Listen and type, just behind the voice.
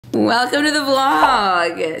Welcome to the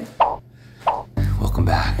vlog. Welcome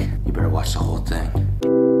back. You better watch the whole thing.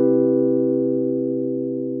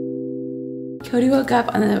 Cody woke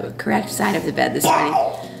up on the correct side of the bed this morning.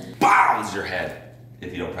 Bow is your head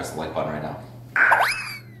if you don't press the like button right now.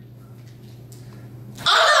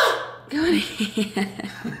 Cody.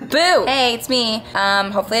 Boo! Hey, it's me.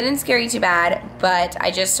 Hopefully I didn't scare you too bad, but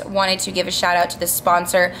I just wanted to give a shout out to the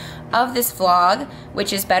sponsor of this vlog,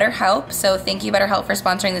 which is BetterHelp. So thank you, BetterHelp, for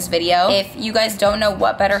sponsoring this video. If you guys don't know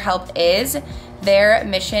what BetterHelp is, their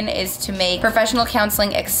mission is to make professional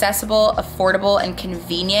counseling accessible, affordable, and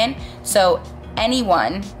convenient, so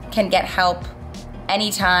anyone can get help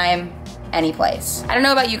anytime, any place. I don't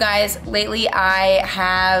know about you guys, lately I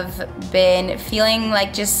have been feeling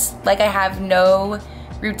like I have no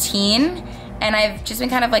routine, and I've just been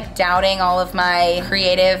kind of like doubting all of my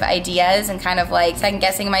creative ideas and kind of like second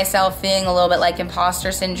guessing myself, feeling a little bit like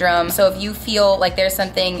imposter syndrome. So if you feel like there's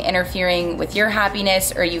something interfering with your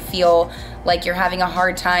happiness, or you feel like you're having a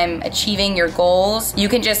hard time achieving your goals, you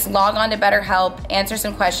can just log on to BetterHelp, answer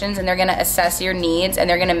some questions, and they're gonna assess your needs, and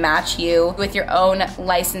they're gonna match you with your own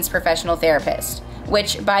licensed professional therapist.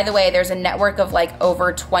 Which, by the way, there's a network of like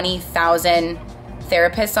over 20,000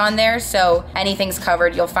 therapists on there, so anything's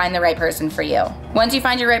covered. You'll find the right person for you. Once you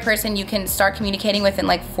find your right person, you can start communicating within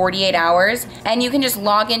like 48 hours, and you can just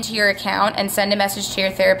log into your account and send a message to your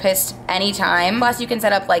therapist anytime. Plus, you can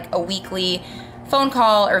set up like a weekly phone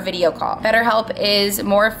call or video call. BetterHelp is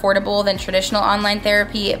more affordable than traditional online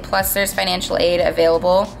therapy, plus there's financial aid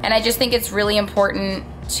available. And I just think it's really important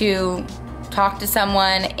to talk to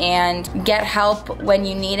someone and get help when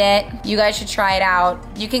you need it. You guys should try it out.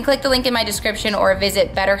 You can click the link in my description or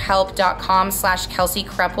visit betterhelp.com/Kelsey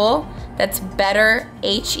Kreppel. That's better,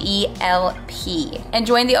 H-E-L-P. And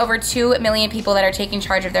join the over 2 million people that are taking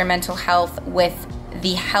charge of their mental health with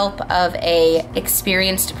the help of a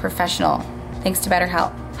experienced professional. Thanks to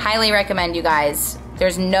BetterHelp. Highly recommend, you guys.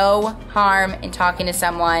 There's no harm in talking to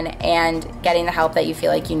someone and getting the help that you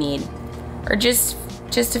feel like you need. Or just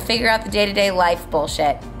to figure out the day-to-day life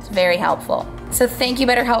bullshit. It's very helpful. So thank you,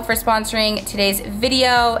 BetterHelp, for sponsoring today's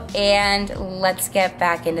video, and let's get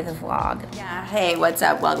back into the vlog. Yeah, hey, what's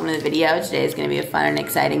up? Welcome to the video. Today's gonna be a fun and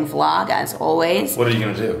exciting vlog, as always. What are you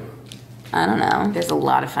gonna do? I don't know. There's a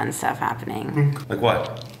lot of fun stuff happening. Like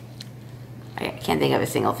what? I can't think of a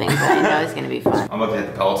single thing, but I know it's gonna be fun. I'm about to hit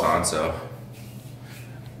the Peloton, so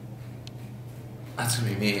that's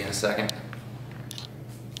gonna be me in a second.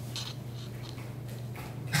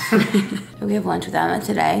 We have lunch with Emma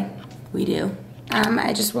today. We do.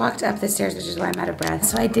 I just walked up the stairs, which is why I'm out of breath.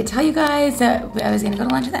 So I did tell you guys that I was gonna go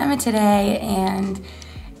to lunch with Emma today, and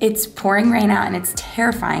it's pouring rain out and it's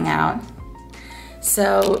terrifying out.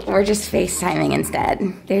 So we're just FaceTiming instead.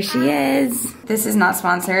 There she is. This is not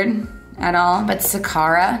sponsored at all, but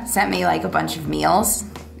Sakara sent me like a bunch of meals,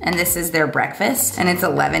 and this is their breakfast, and it's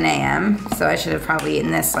 11 a.m. So I should have probably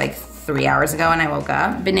eaten this like 3 hours ago when I woke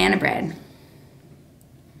up. Banana bread.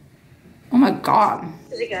 Oh my God.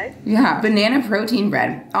 Is it good? Yeah, banana protein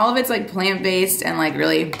bread. All of it's like plant-based and like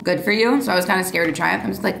really good for you. So I was kind of scared to try it.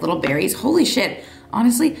 It's like little berries. Holy shit.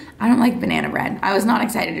 Honestly, I don't like banana bread. I was not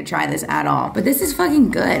excited to try this at all, but this is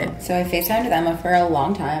fucking good. So I FaceTimed with Emma for a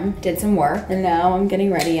long time, did some work, and now I'm getting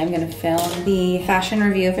ready. I'm gonna film the fashion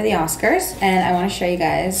review for the Oscars, and I wanna show you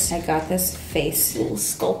guys, I got this face little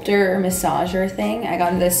sculptor massager thing. I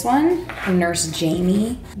got this one from Nurse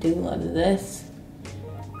Jamie. Do a lot of this.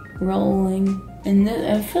 Rolling, and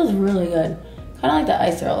it feels really good. Kind of like the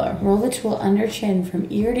ice roller. Roll the tool under chin from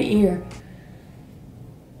ear to ear.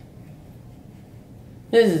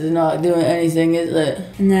 This is not doing anything, is it?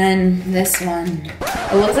 And then this one.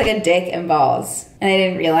 It looks like a dick and balls. And I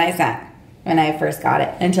didn't realize that when I first got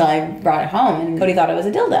it until I brought it home and Cody thought it was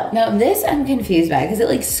a dildo. Now this I'm confused by because it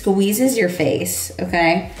like squeezes your face,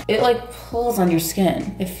 okay? It like pulls on your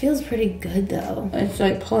skin. It feels pretty good though. It's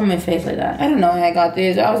like pulling my face like that. I don't know why I got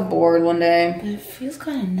these. I was bored one day. But it feels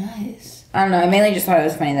kind of nice. I don't know, I mainly just thought it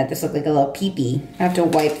was funny that this looked like a little pee-pee. I have to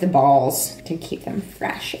wipe the balls to keep them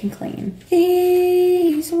fresh and clean.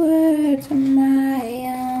 These words are my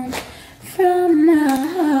own, from my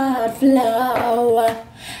heart flow.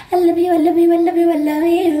 I love you, I love you, I love you, I love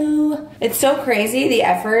you. It's so crazy the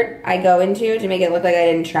effort I go into to make it look like I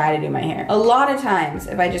didn't try to do my hair. A lot of times,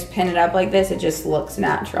 if I just pin it up like this, it just looks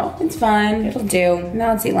natural. It's fine, it'll do.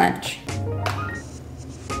 Now let's eat lunch.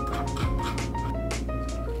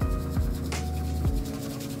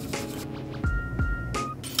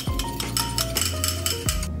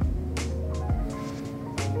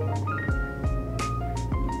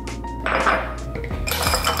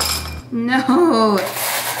 No.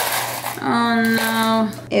 Oh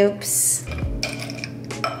no. Oops.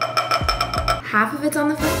 Half of it's on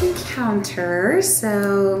the fucking counter,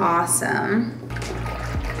 so awesome.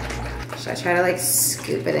 Should I try to like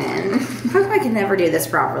scoop it in? How come I can never do this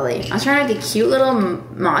properly? I was trying to make a cute little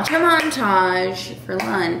matcha montage for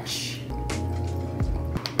lunch.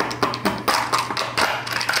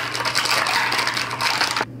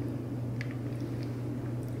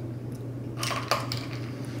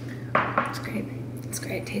 It's great. It's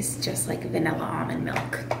great. It tastes just like vanilla almond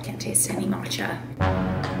milk. Can't taste any matcha.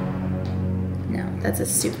 No, that's a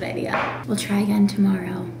stupid idea. We'll try again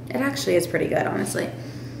tomorrow. It actually is pretty good, honestly.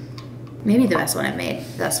 Maybe the best one I've made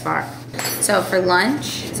thus far. So for lunch,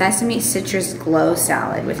 sesame citrus glow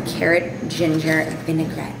salad with carrot, ginger,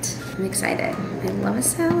 vinaigrette. I'm excited. I love a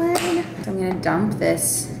salad. So I'm gonna dump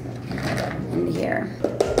this into here.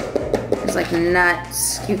 There's like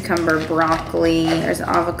nuts, cucumber, broccoli. There's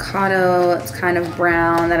avocado. It's kind of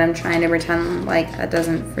brown that I'm trying to pretend like that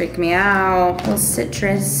doesn't freak me out. Little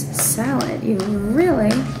citrus salad. You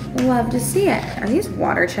really love to see it. Are these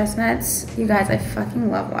water chestnuts? You guys, I fucking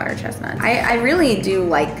love water chestnuts. I really do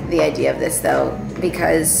like the idea of this though,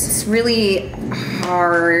 because it's really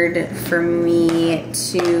hard for me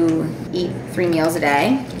to eat 3 meals a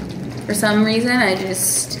day. For some reason, I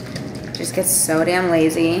just get so damn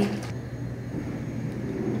lazy.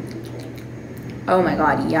 Oh my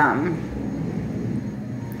God, yum.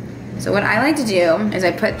 So what I like to do is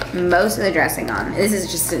I put most of the dressing on. This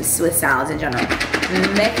is just with salads in general.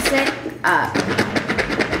 Mix it up.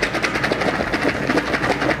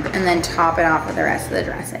 And then top it off with the rest of the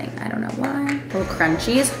dressing. I don't know why. Little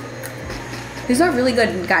crunchies. These are really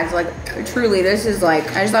good, guys. Like, truly, this is like,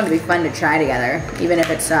 I just thought it'd be fun to try together, even if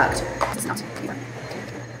it sucked. It's not.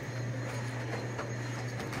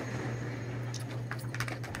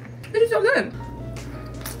 It is so good.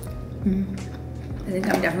 I think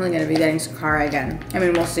I'm definitely gonna be getting Sakara again. I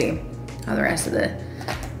mean, we'll see how the rest of the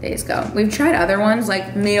days go. We've tried other ones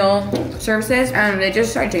like meal services and they just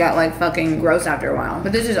start to get like fucking gross after a while.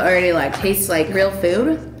 But this is already like, tastes like real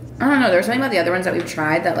food. I don't know, there's something about the other ones that we've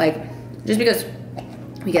tried that like, just because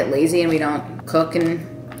we get lazy and we don't cook and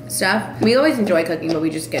stuff. We always enjoy cooking, but we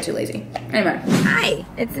just get too lazy. Anyway. Hi,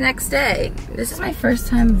 it's the next day. This is my first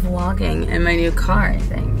time vlogging in my new car, I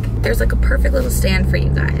think. There's like a perfect little stand for you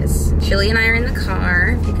guys. Chili and I are in the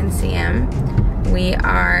car, if you can see him. We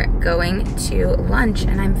are going to lunch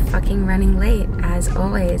and I'm fucking running late as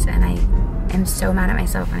always. And I am so mad at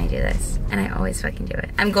myself when I do this. And I always fucking do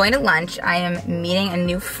it. I'm going to lunch. I am meeting a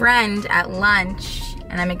new friend at lunch.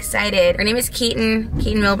 And I'm excited. Her name is Keaton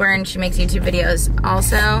Milburn. She makes YouTube videos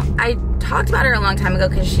also. I talked about her a long time ago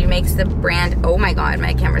because she makes the brand, oh my God,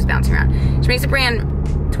 my camera's bouncing around. She makes the brand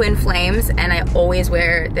Twin Flames and I always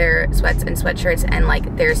wear their sweats and sweatshirts and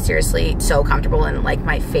like they're seriously so comfortable and like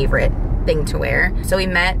my favorite thing to wear. So we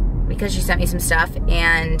met because she sent me some stuff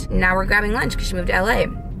and now we're grabbing lunch because she moved to LA.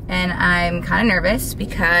 And I'm kind of nervous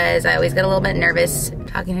because I always get a little bit nervous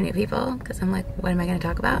talking to new people because I'm like, what am I gonna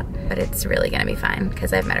talk about? But it's really gonna be fine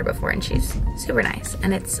because I've met her before and she's super nice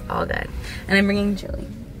and it's all good. And I'm bringing Julie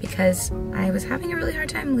because I was having a really hard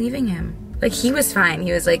time leaving him. Like he was fine.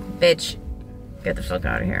 He was like, bitch, get the fuck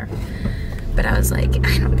out of here. But I was like,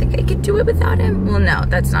 I don't think I could do it without him. Well, no,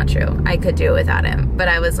 that's not true. I could do it without him. But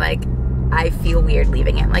I was like, I feel weird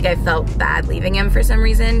leaving him. Like I felt bad leaving him for some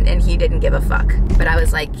reason and he didn't give a fuck. But I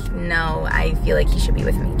was like, no, I feel like he should be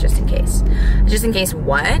with me just in case. Just in case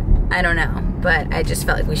what? I don't know. But I just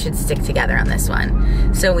felt like we should stick together on this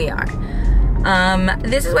one. So we are.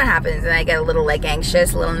 This is what happens and I get a little like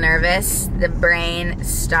anxious, a little nervous. The brain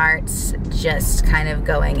starts just kind of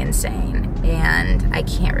going insane and I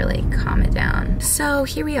can't really calm it down. So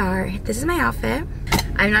here we are. This is my outfit.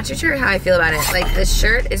 I'm not too sure how I feel about it. Like this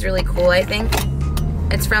shirt is really cool, I think.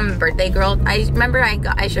 It's from Birthday Girl. I remember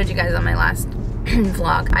I showed you guys on my last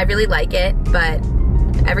vlog. I really like it, but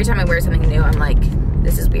every time I wear something new, I'm like,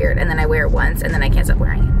 this is weird. And then I wear it once and then I can't stop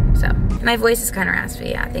wearing it. So my voice is kind of raspy.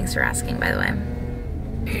 Yeah, thanks for asking, by the way.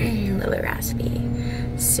 A little bit raspy.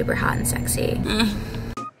 Super hot and sexy.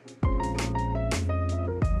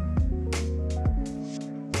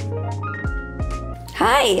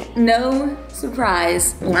 Hi, no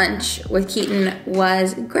surprise, lunch with Keaton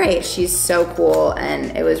was great. She's so cool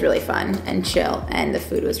and it was really fun and chill and the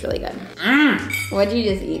food was really good. What did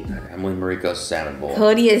you just eat? Emily Mariko's salmon bowl.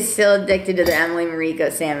 Cody is still addicted to the Emily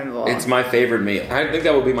Mariko salmon bowl. It's my favorite meal. I think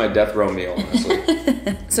that would be my death row meal,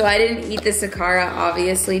 honestly. So I didn't eat the Sakara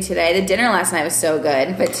obviously today. The dinner last night was so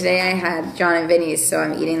good, but today I had John and Vinny's, so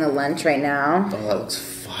I'm eating the lunch right now. Oh, that looks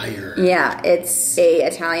fire. Yeah, it's a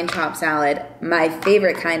Italian chopped salad, my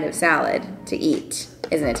favorite kind of salad to eat.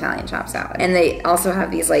 is an Italian chopped salad. And they also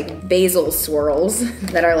have these like basil swirls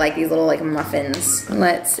that are like these little like muffins.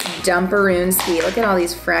 Let's dump-a-roonski. Look at all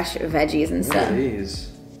these fresh veggies and stuff. What are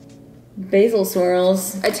these? Basil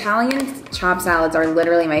swirls. Italian chopped salads are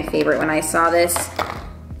literally my favorite. When I saw this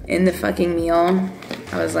in the fucking meal,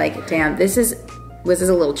 I was like, damn, this is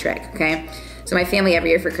a little trick, okay? So my family every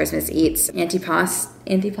year for Christmas eats antipasta,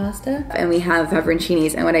 and we have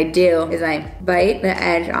pepperoncinis, and what I do is I bite the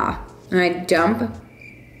edge off, and I dump,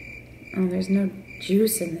 oh, there's no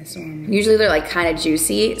juice in this one. Usually they're like kind of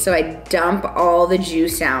juicy, so I dump all the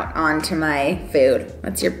juice out onto my food.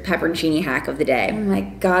 That's your pepperoncini hack of the day. Oh my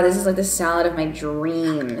God, this is like the salad of my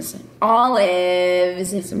dreams.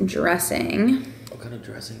 Olives and some dressing. What kind of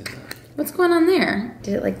dressing is that? What's going on there?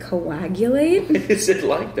 Did it like coagulate? Is it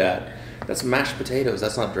like that? That's mashed potatoes.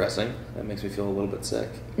 That's not dressing. That makes me feel a little bit sick.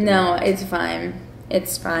 No, it's fine.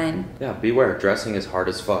 It's fine. Yeah, beware. Dressing is hard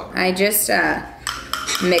as fuck. I just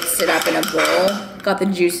mixed it up in a bowl. Got the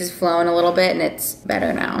juices flowing a little bit, and it's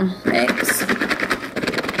better now. Mix.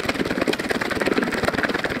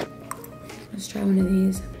 Let's try one of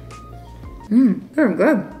these. They're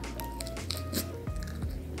good.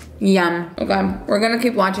 Yum. Okay, we're gonna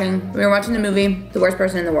keep watching. We were watching the movie, The Worst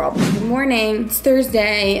Person in the World. Good morning, it's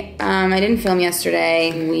Thursday. I didn't film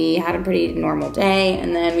yesterday. We had a pretty normal day,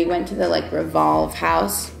 and then we went to the like Revolve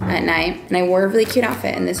house at night, and I wore a really cute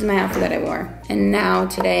outfit, and this is my outfit that I wore. And now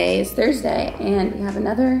today is Thursday, and we have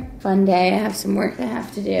another fun day. I have some work I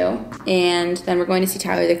have to do, and then we're going to see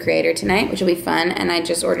Tyler, the Creator tonight, which will be fun, and I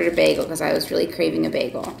just ordered a bagel because I was really craving a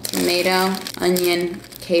bagel. Tomato, onion,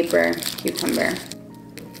 caper, cucumber.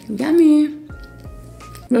 Yummy.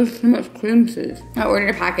 There's so much cream cheese. I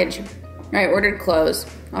ordered clothes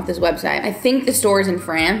off this website. I think the store is in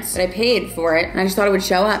France, but I paid for it, and I just thought it would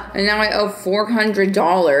show up. And now I owe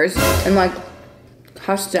 $400 in like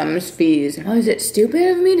customs fees. Oh, is it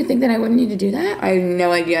stupid of me to think that I wouldn't need to do that? I have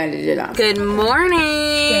no idea how to do that. Good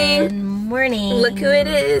morning. Good morning. Look who it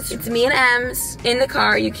is. It's me and Ems in the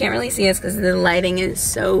car. You can't really see us because the lighting is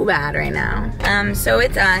so bad right now. So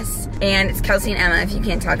it's us, and it's Kelsey and Emma if you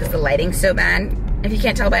can't tell because the lighting's so bad. If you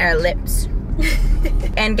can't tell by our lips.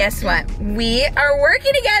 And guess what? We are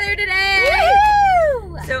working together today.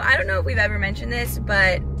 Woo! So I don't know if we've ever mentioned this,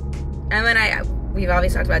 but Emma and I, we've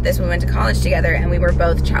always talked about this when we went to college together, and we were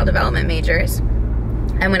both child development majors.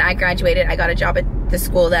 And when I graduated, I got a job at the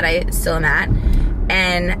school that I still am at,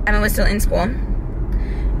 and Emma was still in school.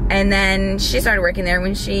 And then she started working there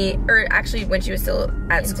when she was still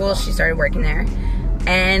at school, she started working there.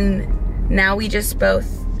 And now we just both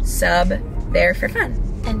sub there for fun.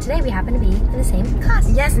 And today we happen to be in the same class.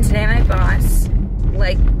 Yes, and today my boss,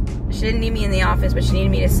 like, she didn't need me in the office, but she needed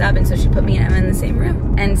me to sub, and so she put me and Emma in the same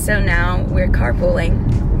room. And so now we're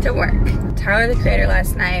carpooling to work. Tyler, the Creator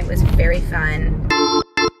last night was very fun.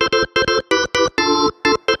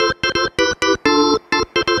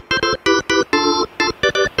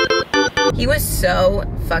 He was so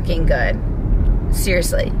fucking good.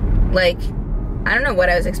 Seriously. Like, I don't know what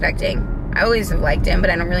I was expecting. I always have liked him, but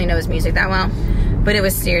I don't really know his music that well. But it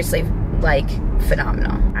was seriously, like,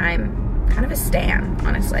 phenomenal. I'm kind of a stan,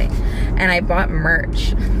 honestly. And I bought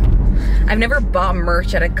merch. I've never bought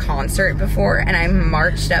merch at a concert before, and I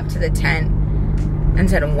marched up to the tent and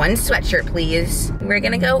said, "One sweatshirt, please. We're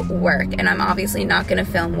gonna go work." And I'm obviously not gonna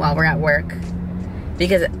film while we're at work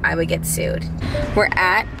because I would get sued. We're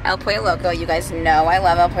at El Pollo Loco. You guys know I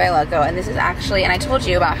love El Pollo Loco, and this is actually, and I told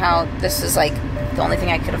you about how this is like the only thing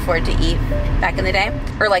I could afford to eat back in the day,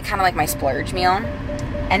 or like kind of like my splurge meal.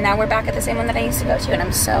 And now we're back at the same one that I used to go to, and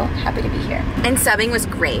I'm so happy to be here. And subbing was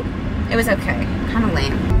great. It was okay, kind of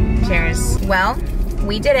lame. Cheers. Well,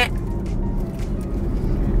 we did it.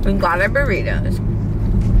 We got our burritos.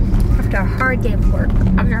 After a hard day of work.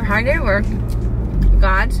 After a hard day of work,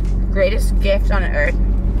 God's greatest gift on earth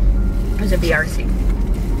was a BRC.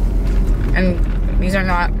 And these are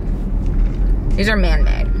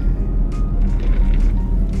man-made.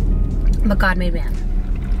 But God made man.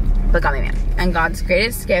 But God made man. And God's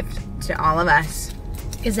greatest gift to all of us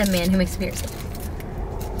Is a man who makes BRC.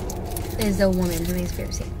 Is a woman who makes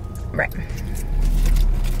BRC. Right.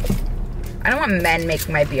 I don't want men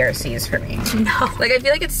making my BRCs for me. No. Like, I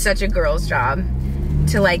feel like it's such a girl's job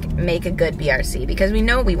to, like, make a good BRC because we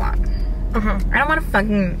know what we want. Uh-huh. I don't want a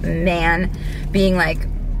fucking man being like,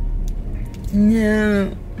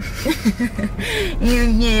 no.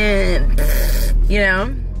 You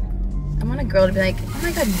know? I want a girl to be like, oh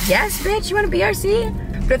my God, yes, bitch, you want a BRC?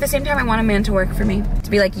 But at the same time, I want a man to work for me.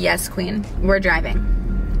 To be like, yes, queen, we're driving.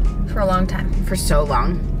 For a long time. For so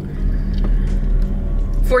long.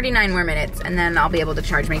 49 more minutes, and then I'll be able to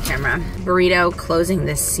charge my camera. Burrito closing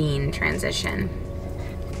this scene transition.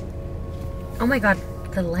 Oh my god,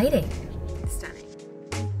 the lighting.